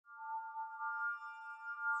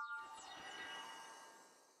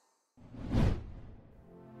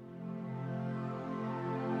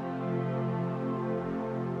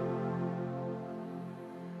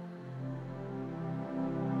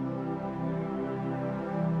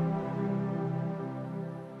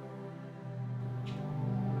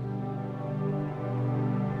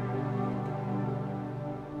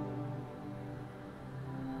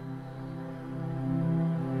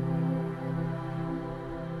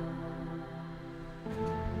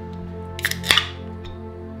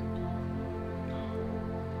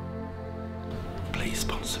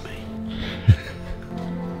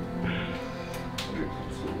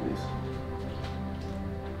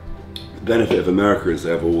The benefit of America is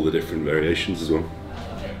they have all the different variations as well.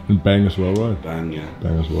 And bang as well, right? Bang, yeah.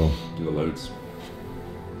 Bang as well. You got loads.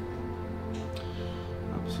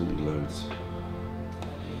 Absolutely loads.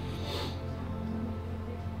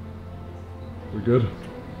 We're good.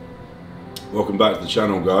 Welcome back to the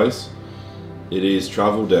channel, guys. It is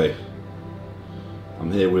travel day.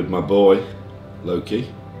 I'm here with my boy, Loki.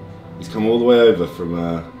 He's come all the way over from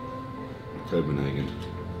Copenhagen.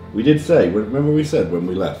 We did say, remember we said when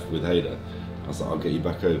we left with Hader, I was like, I'll get you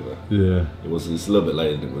back over. Yeah. It's a little bit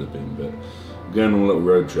later than it would have been, but we're going on a little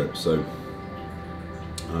road trip. So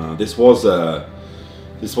this was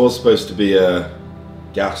supposed to be a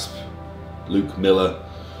GASP, Luke Miller,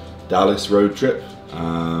 Dallas road trip,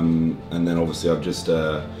 and then obviously I've just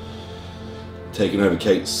taken over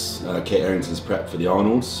Kate Arrington's prep for the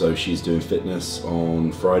Arnolds, so she's doing fitness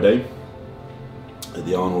on Friday at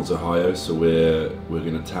the Arnolds Ohio. So we're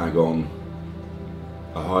going to tag on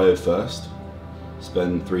Ohio first,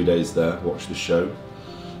 spend 3 days there, watch the show,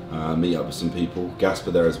 meet up with some people. GASP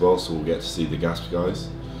are there as well, so we'll get to see the GASP guys.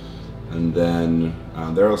 And then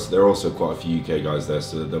there are also quite a few UK guys there,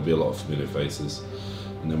 so there'll be a lot of familiar faces.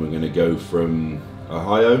 And then we're going to go from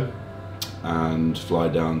Ohio and fly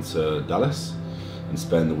down to Dallas and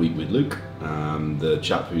spend the week with Luke, the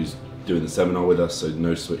chap who's doing the seminar with us, so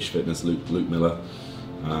No Switch Fitness, Luke Miller.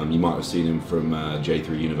 You might have seen him from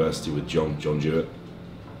J3 University with John Jewett.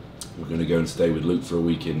 We're going to go and stay with Luke for a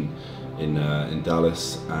week in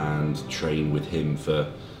Dallas and train with him for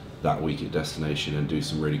that week at destination and do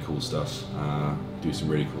some really cool stuff.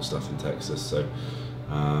 In Texas. So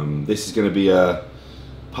this is going to be a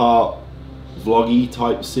part vloggy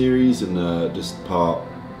type series and just part,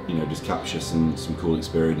 just capture some cool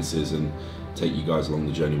experiences and take you guys along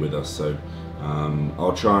the journey with us. So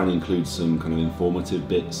I'll try and include some kind of informative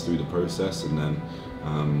bits through the process, and then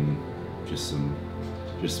just some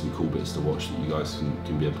cool bits to watch that you guys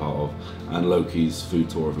can be a part of. And Loki's food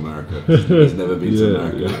tour of America. He's never been to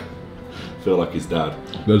America. Yeah. Feel like his dad.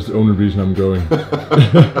 That's the only reason I'm going.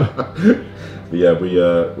 But yeah,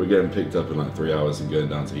 we're getting picked up in like 3 hours and going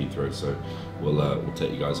down to Heathrow, so we'll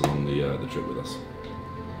take you guys along the trip with us.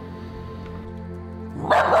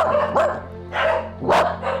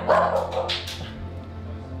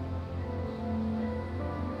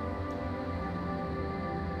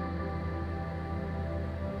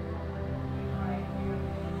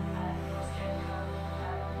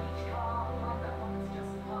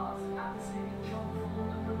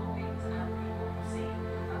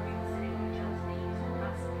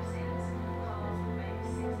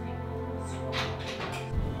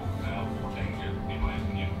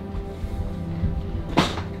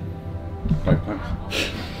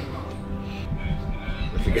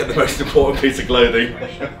 Forget the most important piece of clothing.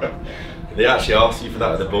 They actually ask you for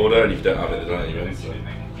that at the border, and if you don't have it, they don't let you in. So.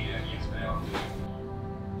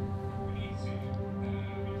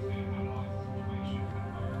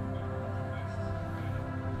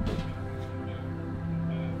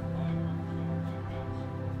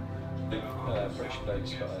 British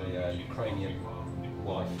bloke's got a Ukrainian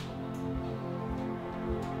wife.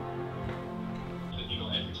 You've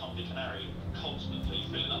got every Tom, Dick and Harry constantly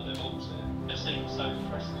filling up their box there. It seems so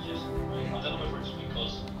prestigious. I don't know whether it's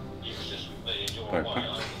because it was just with me and you're away.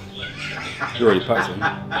 You're already packed in.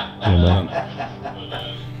 Yeah, man.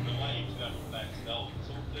 The way he was going from back to goal was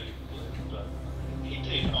all doom, but he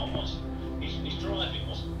did not was. His driving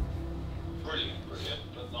wasn't brilliant,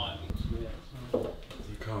 but like.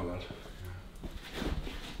 You can't, lad.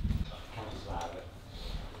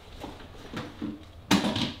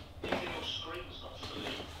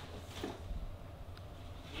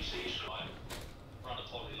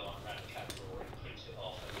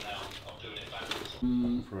 No,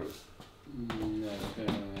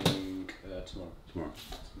 going tomorrow. Tomorrow.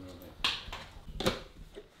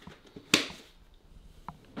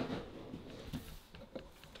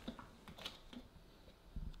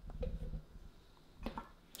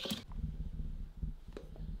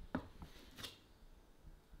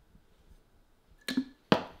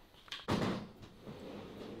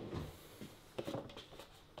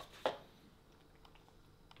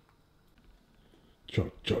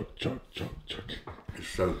 Chug. It's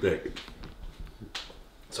so thick.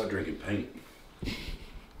 It's like drinking paint.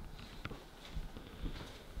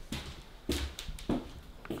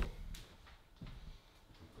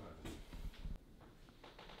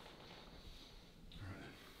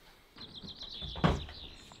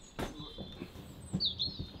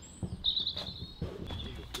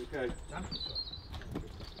 Okay.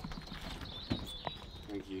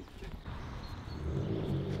 Thank you.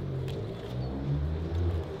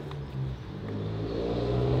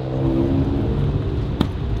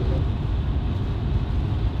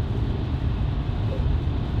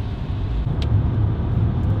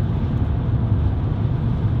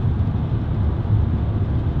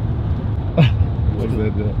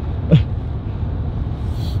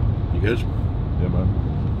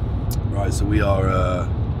 Right, so we are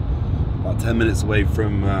about 10 minutes away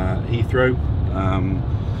from Heathrow.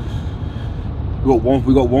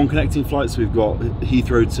 We've got one connecting flight, so we've got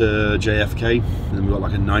Heathrow to JFK, and then we've got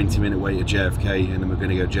like a 90-minute wait at JFK, and then we're going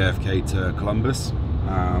to go JFK to Columbus.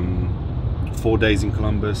 4 days in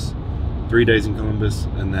Columbus, 3 days in Columbus,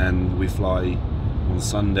 and then we fly on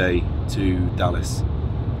Sunday to Dallas.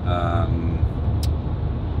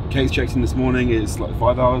 Kate's checked in this morning. It's like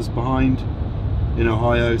 5 hours behind in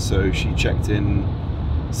Ohio, so she checked in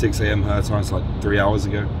 6 a.m. her time, so like 3 hours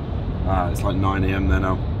ago. It's like 9 a.m. there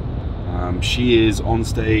now. She is on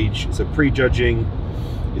stage, so pre-judging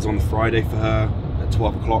is on the Friday for her at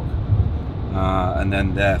 12 o'clock, and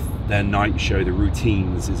then their night show, the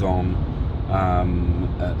routines, is on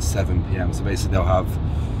at 7 p.m. So basically they'll have,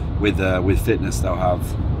 with fitness, they'll have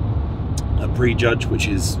a pre-judge, which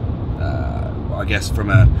is I guess from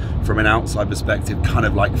an outside perspective, kind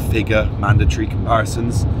of like figure mandatory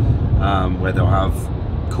comparisons, where they'll have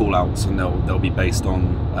call-outs, and they'll be based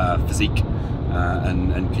on physique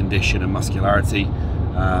and condition and muscularity.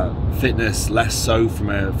 Fitness less so from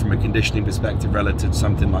a conditioning perspective relative to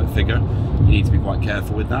something like figure. You need to be quite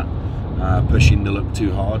careful with that, pushing the look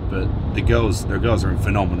too hard. But their girls are in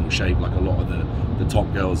phenomenal shape. Like a lot of the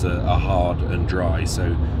top girls are hard and dry,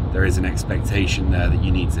 so there is an expectation there that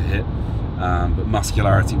you need to hit. But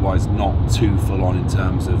muscularity wise, not too full on in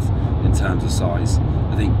terms of size.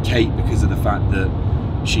 I think Kate, because of the fact that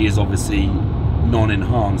she is obviously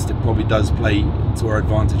non-enhanced, it probably does play to her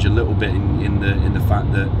advantage a little bit in the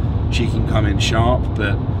fact that she can come in sharp,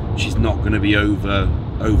 but she's not going to be over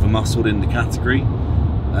muscled in the category.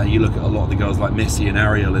 You look at a lot of the girls like Missy and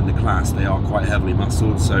Ariel in the class, they are quite heavily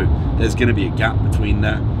muscled, so there's going to be a gap between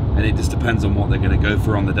there, and it just depends on what they're going to go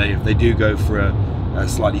for on the day. If they do go for a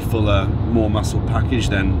slightly fuller, more muscled package,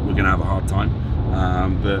 then we're going to have a hard time.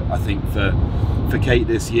 But I think for Kate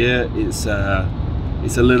this year, it's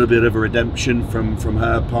a little bit of a redemption from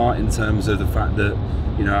her part, in terms of the fact that,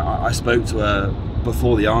 you know, I spoke to her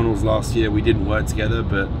before the Arnolds last year. We didn't work together,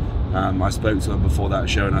 but I spoke to her before that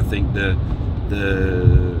show, and I think the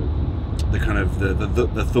kind of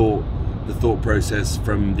the thought process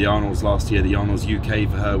from the Arnolds last year, the Arnolds UK,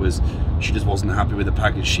 for her was she just wasn't happy with the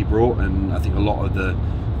package she brought, and I think a lot of the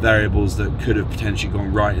variables that could have potentially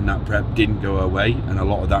gone right in that prep didn't go her way, and a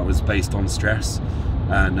lot of that was based on stress,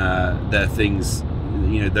 and they're things,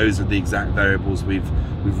 you know, those are the exact variables we've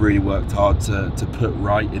really worked hard to put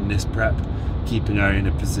right in this prep, keeping her in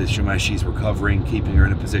a position where she's recovering, keeping her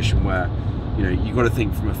in a position where, you know, you've got to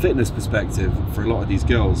think from a fitness perspective. For a lot of these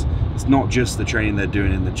girls, it's not just the training they're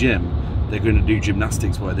doing in the gym. They're going to do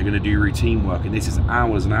gymnastics work, they're going to do routine work, and this is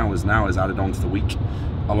hours and hours and hours added onto the week,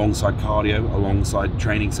 alongside cardio, alongside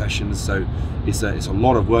training sessions. So it's a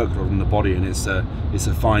lot of workload on the body, and it's a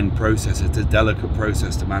fine process, it's a delicate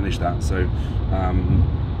process to manage that. So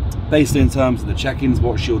basically, in terms of the check-ins,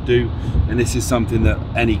 what she'll do, and this is something that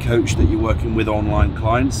any coach that you're working with online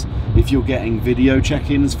clients, if you're getting video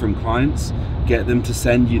check-ins from clients, get them to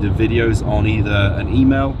send you the videos on either an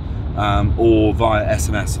email or via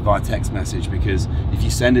SMS, via text message, because if you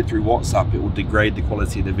send it through WhatsApp, it will degrade the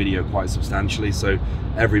quality of the video quite substantially. So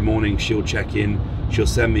every morning she'll check in, she'll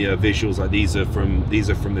send me her visuals, like these are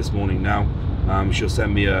from this morning now. She'll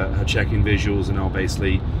send me her check-in visuals, and I'll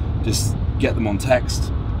basically just get them on text.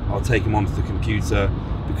 I'll take them onto the computer.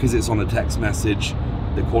 Because it's on a text message,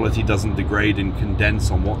 the quality doesn't degrade and condense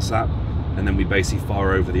on WhatsApp, and then we basically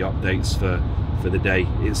fire over the updates for the day.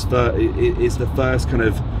 It's the first kind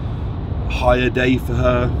of higher day for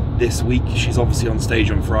her this week. She's obviously on stage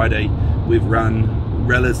on Friday. We've run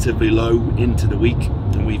relatively low into the week,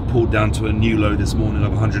 and we've pulled down to a new low this morning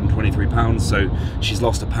of 123 pounds. So she's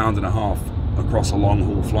lost 1.5 pounds across a long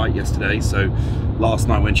haul flight yesterday. So last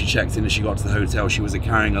night when she checked in and she got to the hotel, she was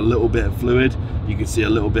carrying a little bit of fluid. You could see a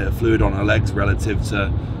little bit of fluid on her legs relative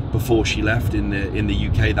to before she left in the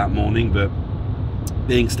UK that morning. But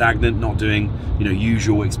being stagnant, not doing, you know,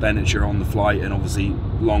 usual expenditure on the flight, and obviously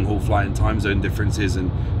long haul flight and time zone differences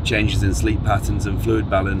and changes in sleep patterns and fluid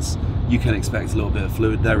balance, you can expect a little bit of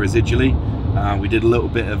fluid there residually. We did a little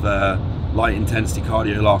bit of light intensity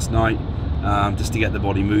cardio last night, just to get the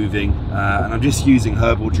body moving, and I'm just using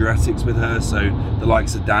herbal diuretics with her, so the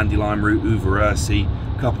likes of dandelion root, uva ursi,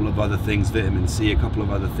 a couple of other things, vitamin C, a couple of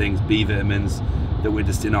other things, B vitamins, that we're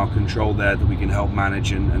just in our control there, that we can help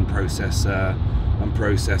manage and process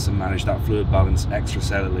and manage that fluid balance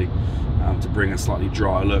extracellularly, to bring a slightly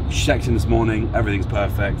drier look. She checked in this morning, everything's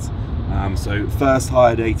perfect. So first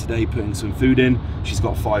higher day today, putting some food in. She's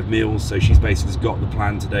got 5 meals, so she's basically just got the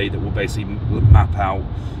plan today that will basically map out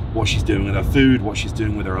what she's doing with her food, what she's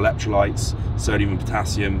doing with her electrolytes, sodium and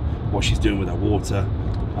potassium, what she's doing with her water,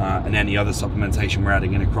 and any other supplementation we're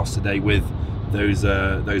adding in across the day with those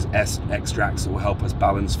extracts that will help us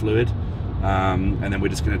balance fluid. And then we're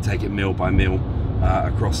just going to take it meal by meal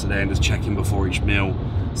across the day and just check in before each meal,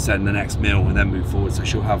 send the next meal, and then move forward. So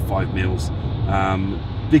she'll have 5 meals.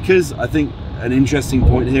 Because I think an interesting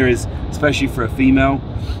point here is, especially for a female,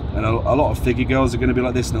 and a lot of figure girls are going to be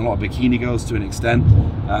like this, and a lot of bikini girls to an extent,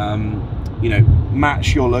 you know,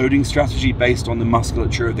 match your loading strategy based on the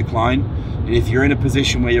musculature of the client. And if you're in a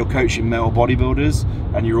position where you're coaching male bodybuilders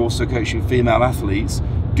and you're also coaching female athletes,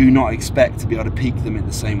 do not expect to be able to peak them in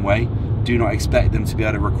the same way. Do not expect them to be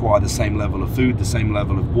able to require the same level of food, the same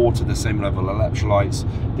level of water, the same level of electrolytes.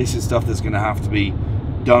 This is stuff that's going to have to be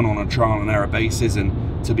done on a trial and error basis.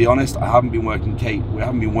 And to be honest, we haven't been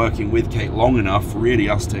working with Kate long enough, really,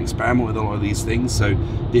 us to experiment with a lot of these things. So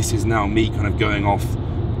this is now me kind of going off,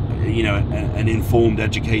 you know, an informed,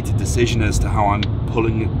 educated decision as to how I'm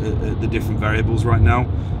pulling the different variables right now.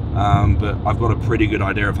 But I've got a pretty good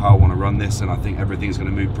idea of how I want to run this, and I think everything's going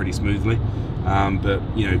to move pretty smoothly. But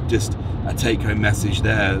you know, just a take-home message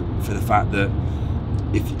there for the fact that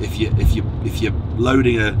if you're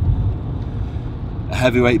loading a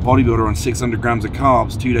heavyweight bodybuilder on 600 grams of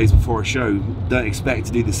carbs 2 days before a show, don't expect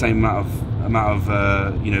to do the same amount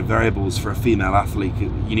of you know, variables for a female athlete.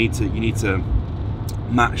 You need to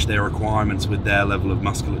match their requirements with their level of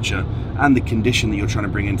musculature and the condition that you're trying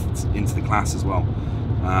to bring into the class as well.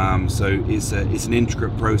 So it's an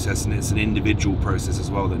intricate process, and it's an individual process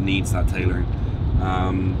as well that needs that tailoring.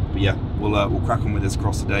 But yeah, we'll crack on with this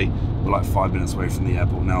across the day. We're like 5 minutes away from the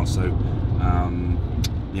airport now, so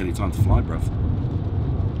nearly time to fly, bruv.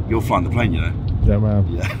 You're flying the plane, you know. Yeah, man.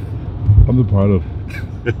 Yeah. I'm the pilot.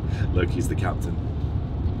 Loki's the captain.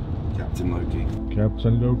 Captain Loki.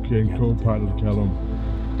 Captain Loki and co-pilot Calum.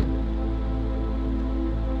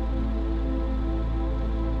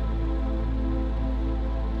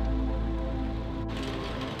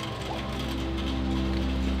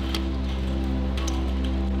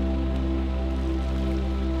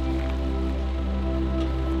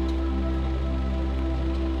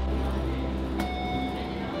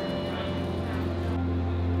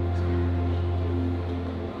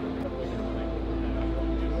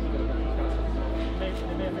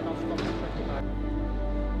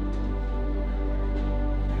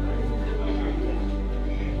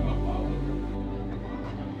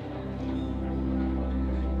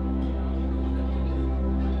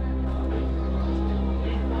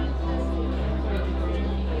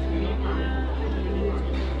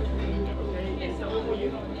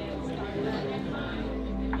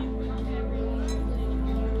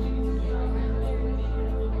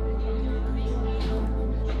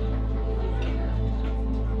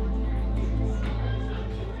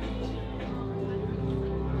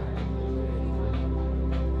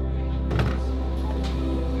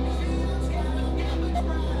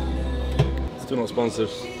 Still not sponsored.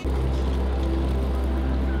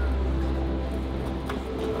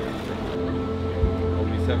 What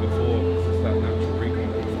we said before, it's just that natural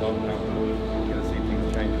recon at the start now. You're going to see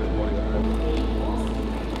things change with the body.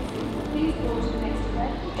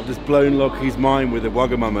 I've just blown Loki's mind with the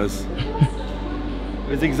Wagamamas.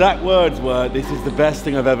 His exact words were, "This is the best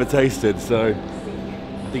thing I've ever tasted." So I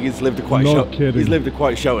think he's lived a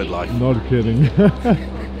quite sheltered life. Not kidding.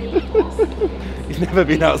 He's never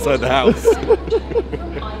been outside the house.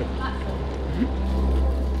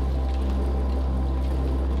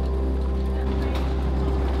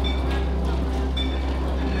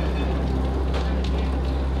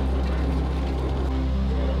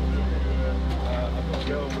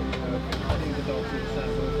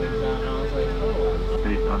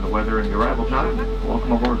 Based on the weather and your arrival time,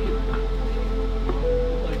 welcome aboard.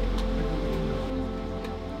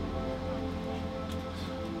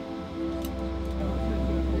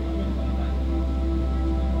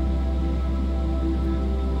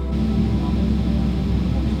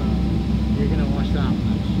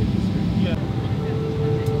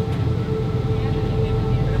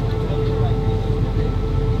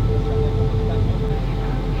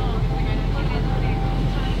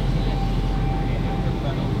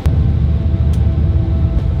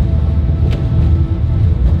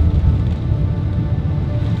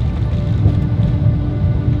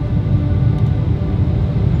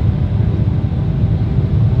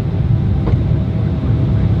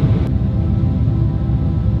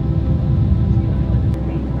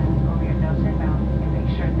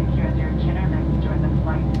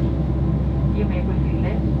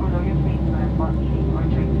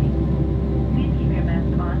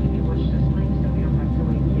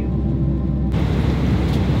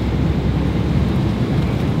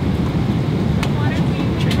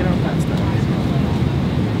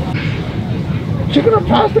 She's gonna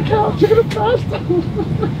pass the cow. She's gonna pass the.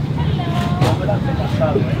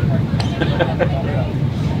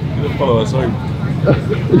 Follow us home.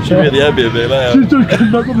 Should be at the Airbnb a bit later. She's doing a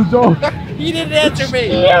knock on the door. You didn't answer me!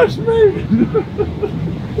 Yes, me.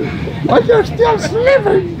 Why you're still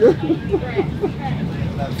sleeping?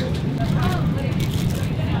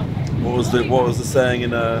 What was the saying in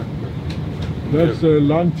That's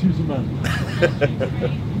Land Tieseman.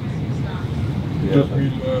 yeah,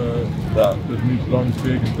 That means long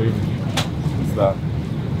steak in Danish. what's that?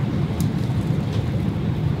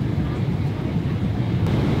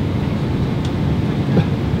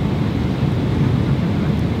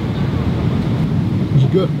 It's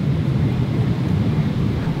good.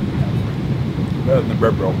 Better than the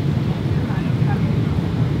bread roll.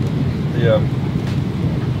 Yeah.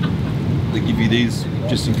 They give you these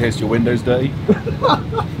just in case your window's dirty.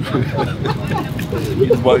 You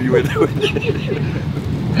just wipe your window.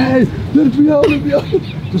 Hey, let me out, let me out.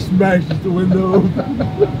 Just smashes the window open.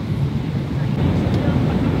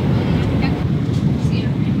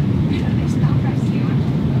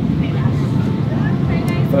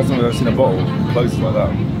 First time I've ever seen a bottle closed like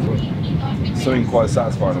that. Something quite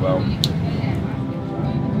satisfying about.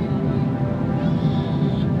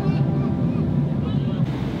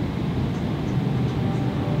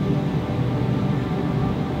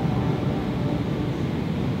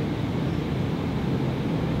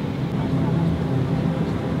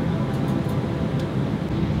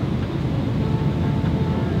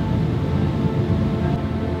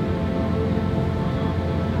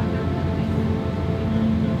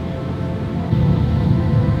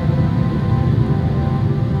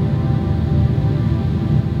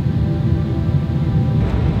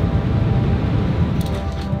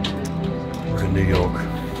 New York.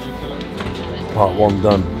 Part 1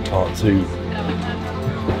 done, part 2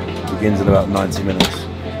 begins in about 90 minutes.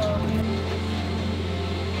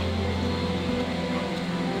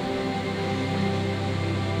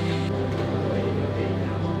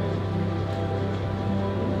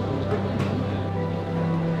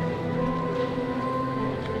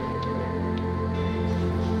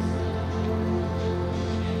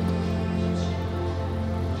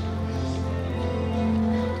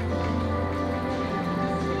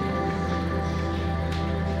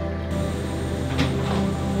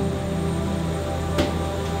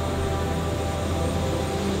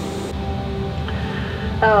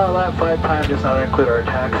 That flight time does not include our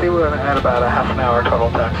taxi. We're going to add about a half an hour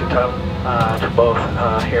total taxi time to both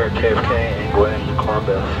here at KFK and Gwen and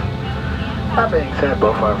Columbus. That being said,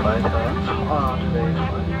 both our flight times on today's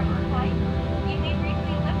flight. You may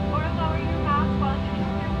briefly lift or lower your mask while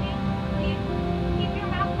using your seat. Please keep your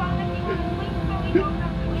mask on if you want to blink so we don't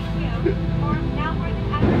have to wake you. Or now for the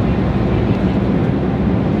activity.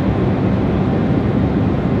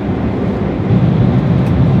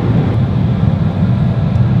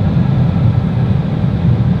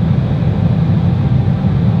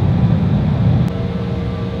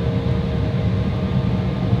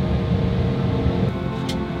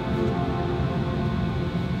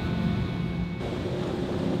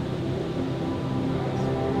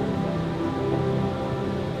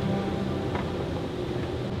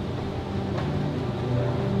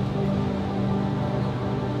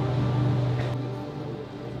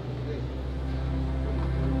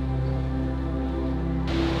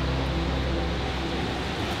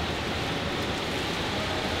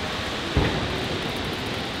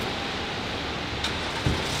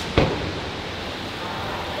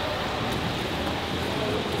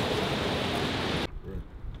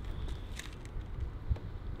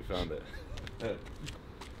 Found it.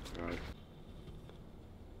 Right.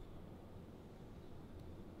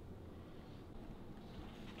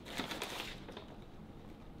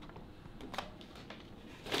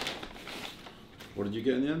 What did you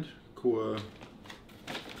get in the end? Quarter.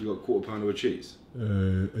 You got £1/4 pounder with cheese.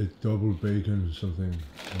 A double bacon or something.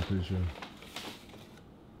 I'm pretty sure.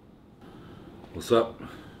 What's up?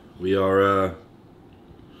 We are.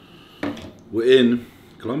 We're in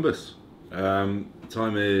Columbus.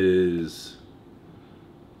 Time is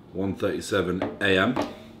 1:37 AM. I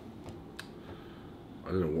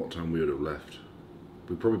don't know what time we would have left.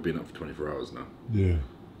 We've probably been up for 24 hours now. Yeah.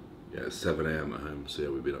 Yeah, it's 7 AM at home, so yeah,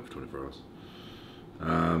 we've been up for 24 hours.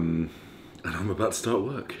 And I'm about to start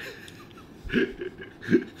work.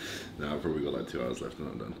 No, I've probably got like 2 hours left and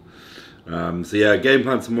I'm done. So yeah, game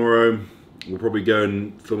plan tomorrow. We'll probably go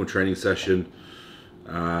and film a training session.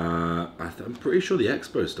 I'm pretty sure the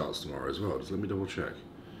expo starts tomorrow as well. Just let me double check.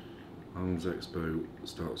 Arnolds Expo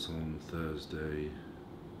starts on Thursday.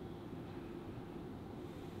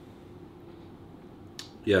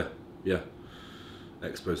 Yeah.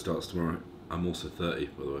 Expo starts tomorrow. I'm also 30,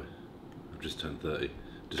 by the way. I've just turned 30.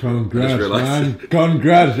 Congrats, man.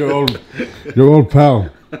 Congrats, your old pal.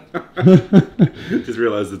 Just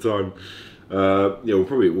realised the time. Yeah, we'll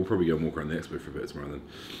probably go and walk around the expo for a bit tomorrow then.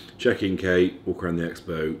 Check in Kate, walk around the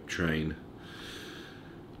expo, train,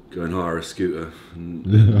 go and hire a scooter and,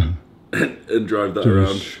 and drive that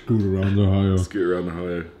around. Scoot around Ohio. Scoot around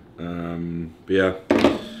Ohio. But yeah,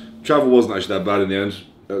 travel wasn't actually that bad in the end.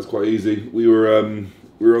 That was quite easy. We were on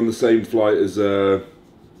the same flight as the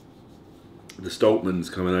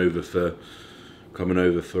Stoltmans coming over for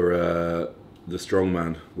the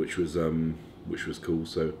strongman, which was cool.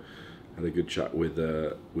 So had a good chat with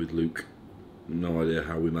Luke. No idea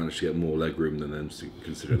how we managed to get more leg room than them,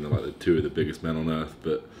 considering they're like the two of the biggest men on earth.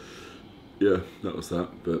 But yeah, that was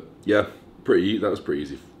that. But yeah, that was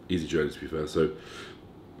pretty easy journey, to be fair. So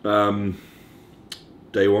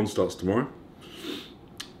day one starts tomorrow,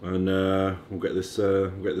 and we'll get this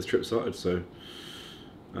trip started. So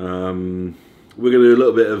we're gonna do a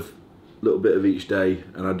little bit of each day,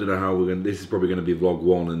 and I don't know how we're gonna. This is probably gonna be vlog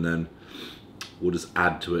 1, and then we'll just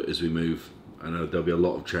add to it as we move. I know there'll be a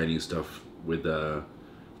lot of training stuff with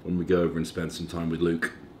when we go over and spend some time with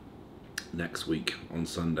Luke next week on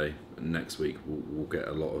Sunday. And next week we'll get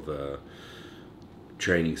a lot of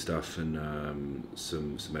training stuff and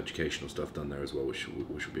some educational stuff done there as well, which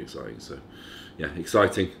will be exciting. So yeah,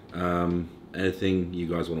 exciting. Anything you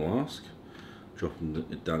guys want to ask, drop them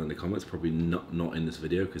down in the comments. Probably not in this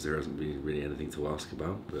video because there hasn't been really anything to ask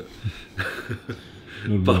about, but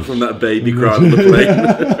apart from that baby crying on the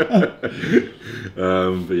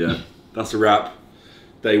plane. But yeah, that's a wrap.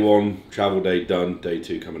 Day 1 travel date done. Day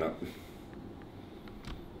 2 coming up.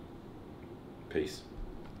 Peace.